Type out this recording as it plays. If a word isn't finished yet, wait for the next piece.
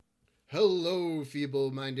Hello,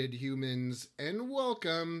 feeble-minded humans, and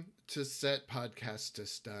welcome to Set Podcast to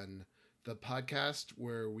Stun, the podcast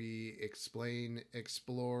where we explain,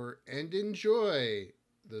 explore, and enjoy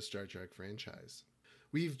the Star Trek franchise.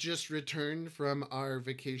 We've just returned from our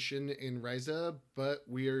vacation in Risa, but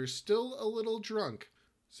we are still a little drunk.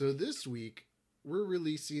 So this week, we're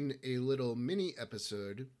releasing a little mini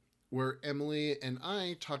episode where Emily and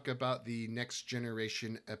I talk about the Next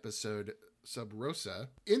Generation episode Sub Rosa.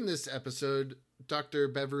 In this episode, Dr.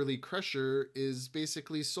 Beverly Crusher is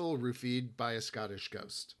basically soul roofied by a Scottish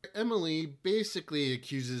ghost. Emily basically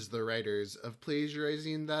accuses the writers of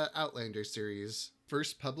plagiarizing the Outlander series,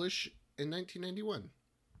 first published in 1991.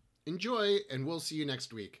 Enjoy, and we'll see you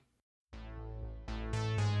next week.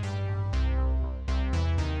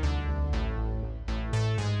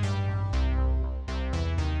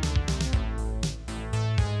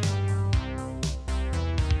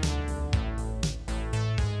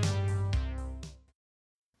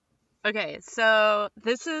 Okay, so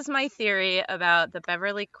this is my theory about the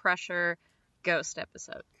Beverly Crusher ghost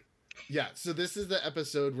episode. Yeah, so this is the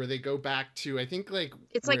episode where they go back to, I think,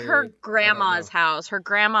 it's like her grandma's house. Her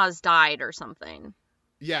grandma's died or something.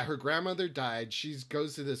 Yeah, her grandmother died. She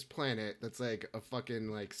goes to this planet that's like a fucking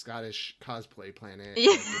like Scottish cosplay planet.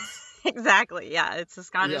 Yeah, exactly. Yeah, it's a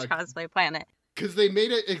Scottish cosplay planet. Because they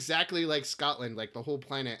made it exactly like Scotland. Like the whole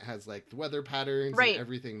planet has like the weather patterns and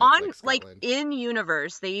everything. That's on like Scotland. In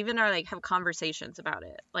universe, they even are like have conversations about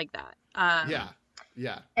it like that.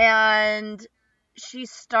 Yeah. And she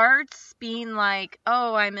starts being like,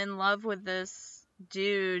 "Oh, I'm in love with this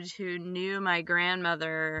dude who knew my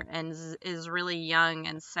grandmother and is really young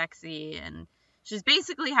and sexy," and she's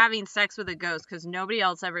basically having sex with a ghost because nobody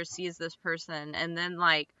else ever sees this person. And then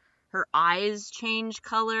like her eyes change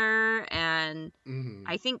color, and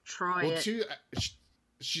I think Troy... Well, too,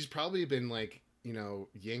 she's probably been, like, you know,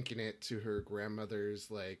 yanking it to her grandmother's,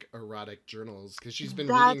 like, erotic journals, because she's been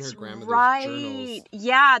reading her grandmother's journals.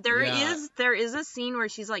 Yeah, there is a scene where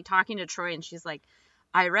she's, like, talking to Troy, and she's like,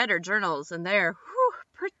 I read her journals, and they're,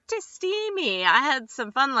 pretty steamy. I had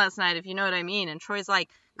some fun last night, if you know what I mean. And Troy's like,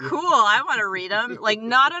 cool, I want to read them. Like,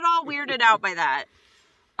 not at all weirded out by that.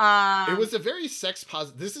 It was a very sex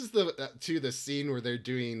positive. This is the scene where they're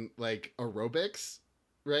doing like aerobics,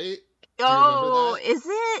 right? Oh, is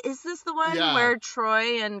it? Is this the one where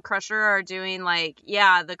Troy and Crusher are doing like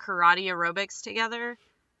the karate aerobics together?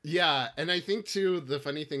 Yeah, and I think too the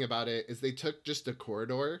funny thing about it is they took just a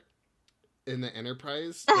corridor in the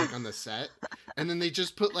Enterprise, like on the set, and then they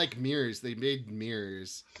just put like mirrors. They made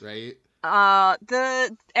mirrors, right?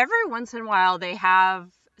 Every once in a while they have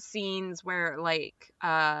scenes where like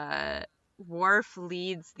Worf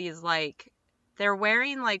leads these like they're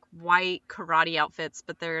wearing like white karate outfits,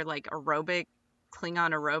 but they're like aerobic Klingon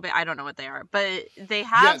aerobic. I don't know what they are, but they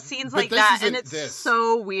have scenes like that, and it's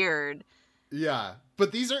so weird. Yeah,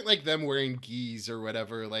 but these aren't like them wearing gis or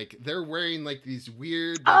whatever. Like they're wearing like these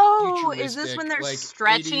weird. Like, is this when they're like,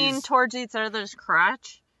 stretching 80s... towards each other's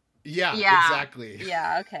crotch? Yeah, exactly.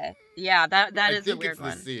 Yeah, okay. Yeah, that is a weird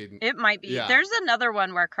one. Scene. It might be. Yeah. There's another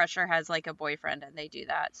one where Crusher has like a boyfriend and they do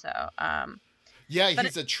that. So,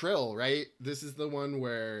 he's a Trill, right? This is the one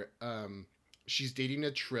where she's dating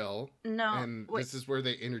a Trill. No. And this is where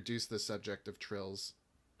they introduce the subject of Trills.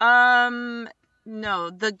 No,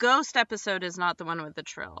 the ghost episode is not the one with the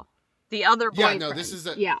Trill. The other boyfriend. Yeah, no, this is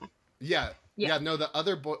Yeah, no, the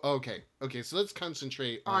other boy... Okay, so let's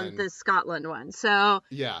concentrate on the Scotland one. So...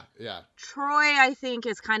 Yeah. Troy, I think,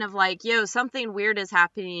 is kind of like, something weird is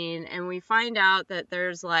happening, and we find out that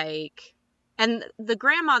there's, like... And the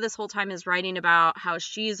grandma this whole time is writing about how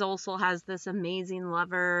she's also has this amazing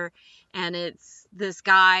lover, and it's this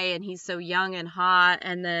guy, and he's so young and hot,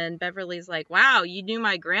 and then Beverly's like, wow, you knew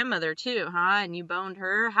my grandmother too, huh? And you boned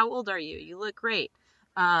her? How old are you? You look great.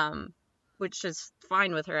 Which is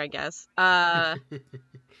fine with her, I guess. Well,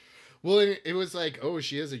 it was like, oh,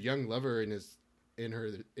 she has a young lover in his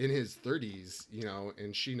 30s, you know,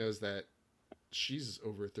 and she knows that she's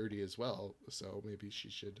over 30 as well, so maybe she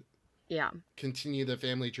should continue the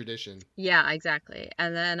family tradition. Yeah, exactly.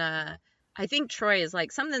 And then I think Troy is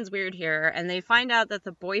like, something's weird here, and they find out that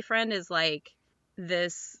the boyfriend is like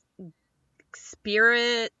this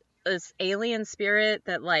spirit, this alien spirit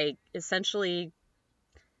that like essentially,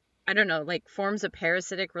 I don't know, like forms a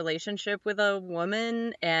parasitic relationship with a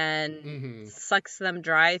woman and sucks them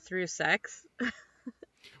dry through sex.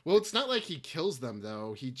 Well, it's not like he kills them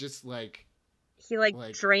though. He just like... He like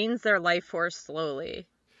drains their life force slowly.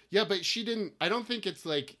 Yeah, but she didn't... I don't think it's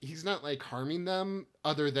like... He's not like harming them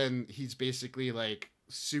other than he's basically like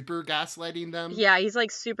super gaslighting them. Yeah, he's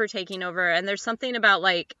like super taking over. And there's something about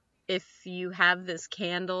like if you have this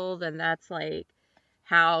candle, then that's like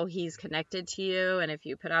how he's connected to you, and if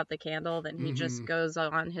you put out the candle, then he just goes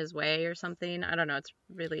on his way or something. I don't know.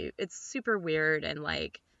 It's super weird and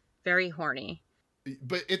like very horny.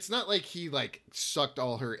 But it's not like he like sucked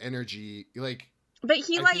all her energy. Like, but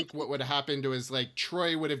he I like think what would have happened was like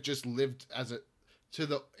Troy would have just lived to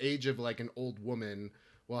the age of like an old woman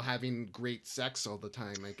while having great sex all the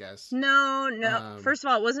time, I guess. No. First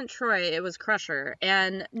of all, it wasn't Troy, it was Crusher.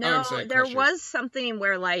 And no, there was something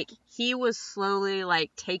where like he was slowly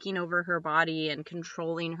like taking over her body and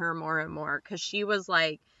controlling her more and more, because she was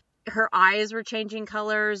like, her eyes were changing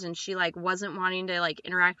colors and she like wasn't wanting to like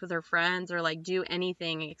interact with her friends or like do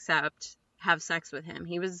anything except have sex with him.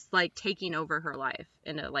 He was like taking over her life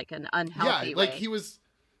in a like an unhealthy way. Like he was,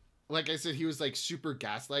 like I said, he was like super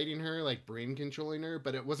gaslighting her, like brain controlling her,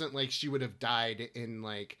 but it wasn't like she would have died in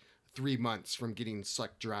like 3 months from getting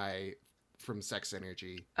sucked dry from sex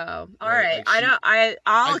energy. Oh, all right. Like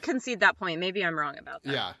I'll concede that point. Maybe I'm wrong about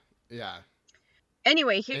that. Yeah.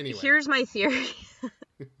 Anyway, here's my theory.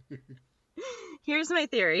 Here's my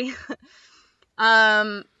theory.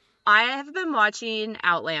 I have been watching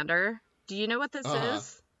Outlander. Do you know what this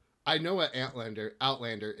is? I know what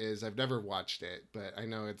Outlander is. I've never watched it, but I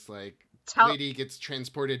know it's like lady gets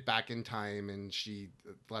transported back in time and she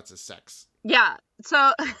lots of sex. Yeah.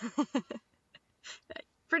 So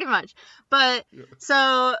pretty much. But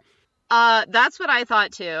so that's what I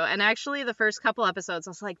thought too. And actually the first couple episodes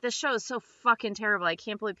I was like, this show is so fucking terrible. I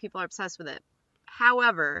can't believe people are obsessed with it.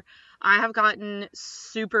 However, I have gotten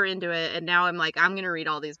super into it and now I'm like, I'm going to read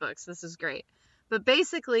all these books. This is great. But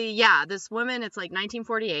basically, yeah, this woman, it's like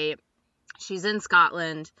 1948. She's in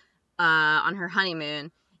Scotland on her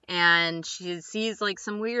honeymoon, and she sees like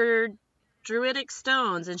some weird druidic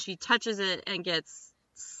stones, and she touches it and gets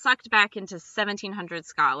sucked back into 1700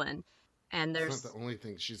 Scotland. And there's not the only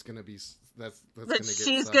thing she's gonna be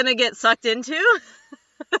gonna get sucked into.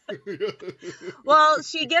 Well,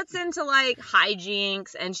 she gets into like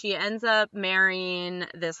hijinks, and she ends up marrying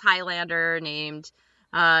this Highlander named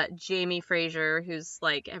Jamie Fraser, who's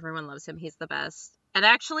like, everyone loves him. He's the best. And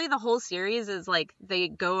actually the whole series is like, they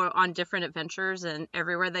go on different adventures and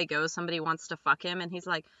everywhere they go, somebody wants to fuck him. And he's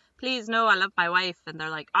like, please, no, I love my wife. And they're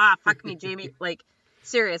like, fuck me, Jamie. Like,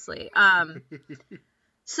 seriously.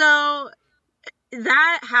 So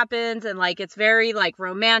that happens and like, it's very like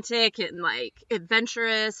romantic and like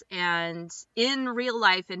adventurous. And in real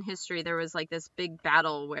life, in history, there was like this big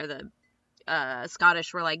battle where the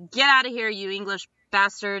Scottish were like, get out of here, you English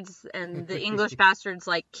bastards, and the English bastards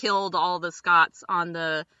like killed all the Scots on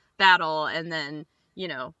the battle and then, you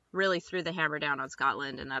know, really threw the hammer down on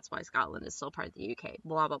Scotland, and that's why Scotland is still part of the UK,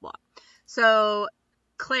 blah blah blah. So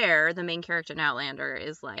Claire, the main character in Outlander,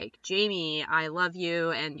 is like, Jamie, I love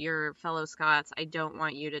you and your fellow Scots, I don't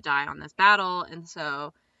want you to die on this battle. And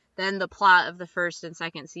so then the plot of the first and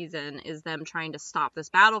second season is them trying to stop this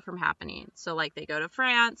battle from happening. So like they go to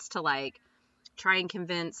France to like try and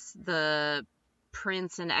convince the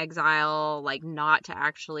prince in exile like not to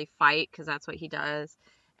actually fight, because that's what he does.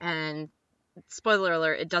 And spoiler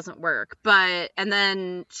alert, it doesn't work. And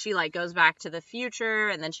then she like goes back to the future,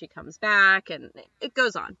 and then she comes back, and it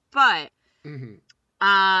goes on. But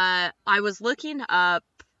I was looking up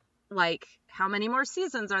like, how many more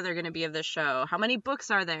seasons are there going to be of this show? How many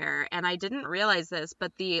books are there? And I didn't realize this,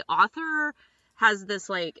 but the author has this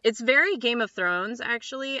like, it's very Game of Thrones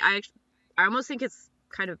actually. I almost think it's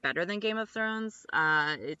kind of better than Game of Thrones.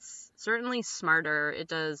 It's certainly smarter. It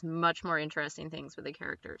does much more interesting things with the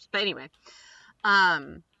characters. But anyway,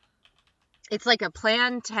 it's like a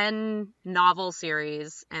planned 10 novel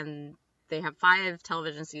series, and they have 5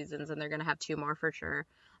 television seasons, and they're going to have 2 more for sure.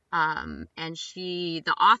 And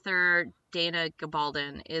the author, Dana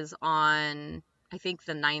Gabaldon, is on, I think,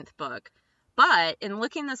 the 9th book. But in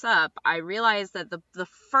looking this up, I realized that the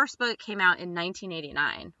first book came out in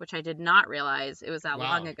 1989, which I did not realize it was that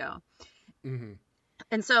long ago. Mm-hmm.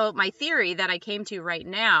 And so my theory that I came to right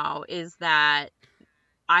now is that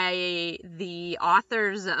the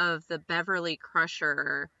authors of the Beverly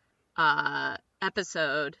Crusher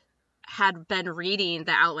episode had been reading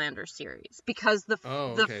the Outlander series, because the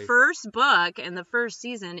first book and the first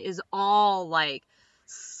season is all like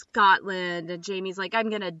Scotland, and Jamie's like, I'm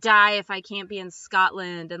gonna die if I can't be in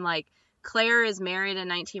Scotland, and like Claire is married in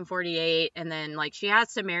 1948, and then like she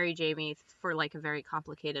has to marry Jamie for like a very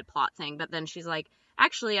complicated plot thing, but then she's like,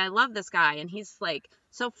 actually I love this guy and he's like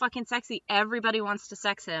so fucking sexy, everybody wants to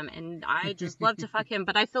sex him, and I just love to fuck him,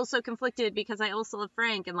 but I feel so conflicted because I also love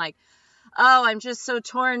Frank. And like, oh, I'm just so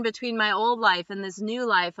torn between my old life and this new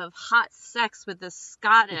life of hot sex with this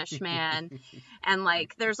Scottish man. And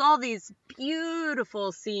like, there's all these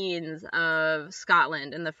beautiful scenes of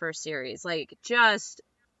Scotland in the first series, like just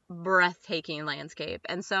breathtaking landscape.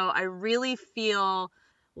 And so I really feel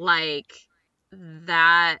like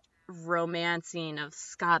that romancing of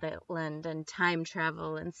Scotland and time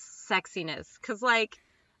travel and sexiness, because like,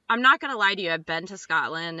 I'm not gonna lie to you, I've been to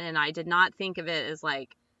Scotland and I did not think of it as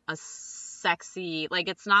like a sexy, like,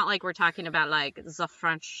 it's not like we're talking about like the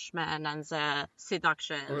Frenchman and the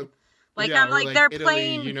seduction. Or, like, yeah, I'm or like, like they're Italy,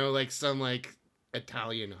 playing, you know, like some like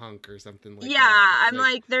Italian hunk or something like yeah, that. I'm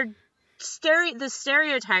like, they're the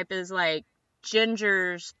stereotype is like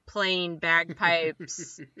gingers playing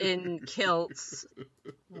bagpipes in kilts,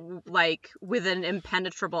 like with an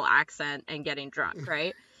impenetrable accent and getting drunk,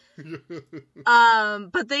 right?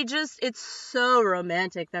 But it's so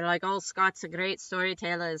romantic. They're like, oh, Scots are great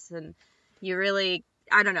storytellers, and you really,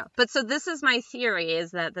 I don't know. But so this is my theory,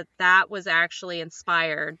 is that was actually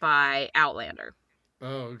inspired by Outlander.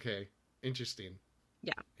 Oh, okay. Interesting.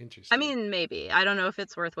 Yeah. Interesting. I mean, maybe. I don't know if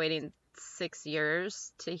it's worth waiting 6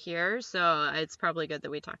 years to hear, so it's probably good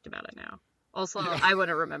that we talked about it now. Also, yeah. I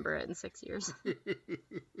wouldn't remember it in 6 years.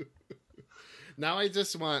 Now I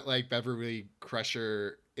just want like Beverly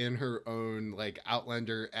Crusher in her own like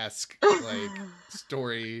Outlander-esque like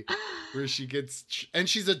story where she gets, and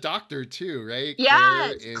she's a doctor too, right?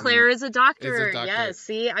 Yeah, Claire is a doctor. Yes,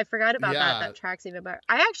 see, I forgot about that. That tracks even better.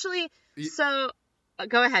 I actually, so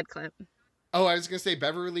go ahead, Clint. Oh, I was gonna say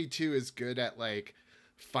Beverly too is good at like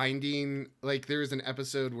finding, like there was an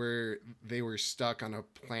episode where they were stuck on a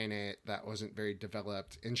planet that wasn't very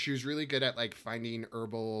developed, and she was really good at like finding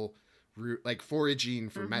herbal root, like foraging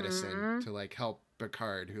for medicine to like help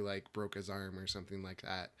Picard, who like broke his arm or something like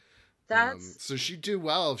that. So she'd do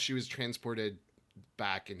well if she was transported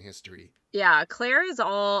back in history. Yeah, Claire is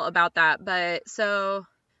all about that. But so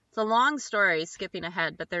it's a long story, skipping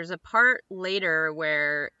ahead, but there's a part later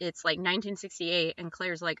where it's like 1968 and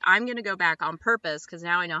Claire's like, I'm going to go back on purpose because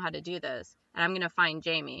now I know how to do this, and I'm going to find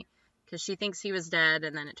Jamie because she thinks he was dead,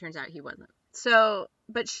 and then it turns out he wasn't. So,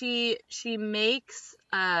 but she makes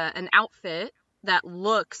an outfit that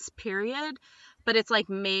looks period, but it's like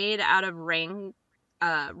made out of raincoats,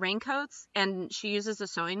 and she uses a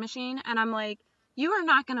sewing machine, and I'm like, you are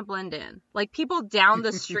not going to blend in. Like, people down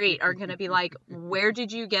the street are going to be like, where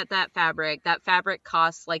did you get that fabric? That fabric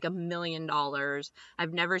costs like $1 million.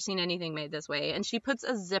 I've never seen anything made this way. And she puts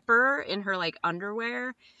a zipper in her like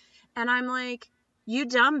underwear, and I'm like, you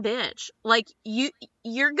dumb bitch. Like,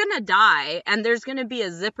 you're going to die, and there's going to be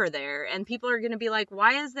a zipper there, and people are going to be like,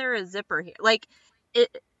 why is there a zipper here? Like,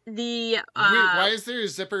 wait, why is there a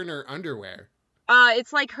zipper in her underwear?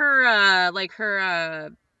 It's like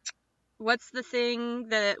her what's the thing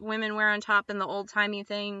that women wear on top in the old-timey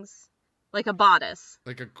things? Like a bodice.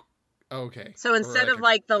 Okay. So instead of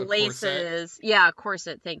like the laces,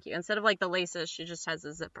 corset, thank you. Instead of like the laces, she just has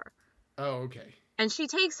a zipper. Oh, okay. And she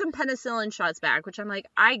takes some penicillin shots back, which I'm like,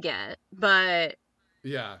 I get, but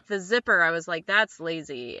yeah, the zipper, I was like, that's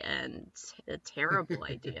lazy and a terrible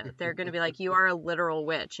idea. They're going to be like, you are a literal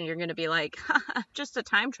witch, and you're going to be like, just a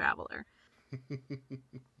time traveler.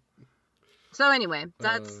 So anyway,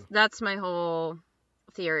 that's my whole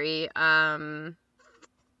theory. The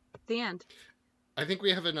end. I think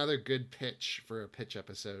we have another good pitch for a pitch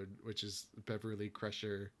episode, which is Beverly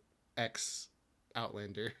Crusher X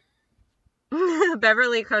Outlander.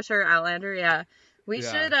 Beverly Crusher Outlander, yeah. We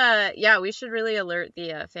should really alert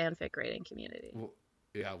the fanfic rating community.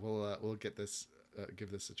 We'll get this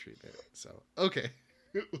give this a treatment. So okay.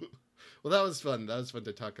 Well, that was fun. That was fun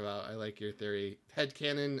to talk about. I like your theory.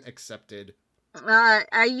 Headcanon accepted.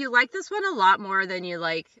 You like this one a lot more than you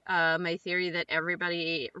like my theory that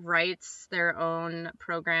everybody writes their own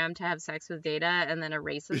program to have sex with Data and then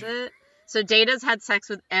erases it. So Data's had sex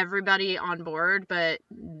with everybody on board, but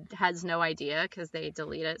has no idea because they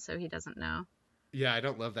delete it, so he doesn't know. Yeah, I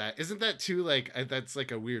don't love that. Isn't that too like that's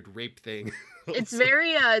like a weird rape thing? It's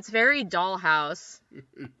very Dollhouse.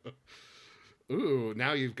 Ooh,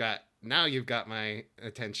 now you've got my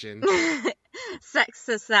attention. Sex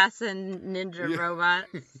assassin ninja robots.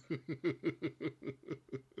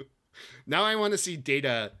 Now I want to see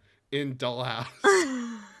Data in Dollhouse.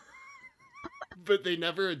 But they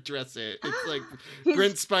never address it. It's like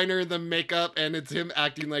Brent Spiner in the makeup, and it's him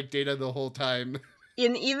acting like Data the whole time.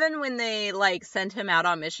 And even when they like send him out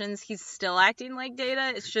on missions, he's still acting like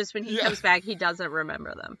Data. It's just when he comes back, he doesn't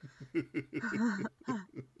remember them.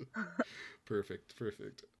 Perfect.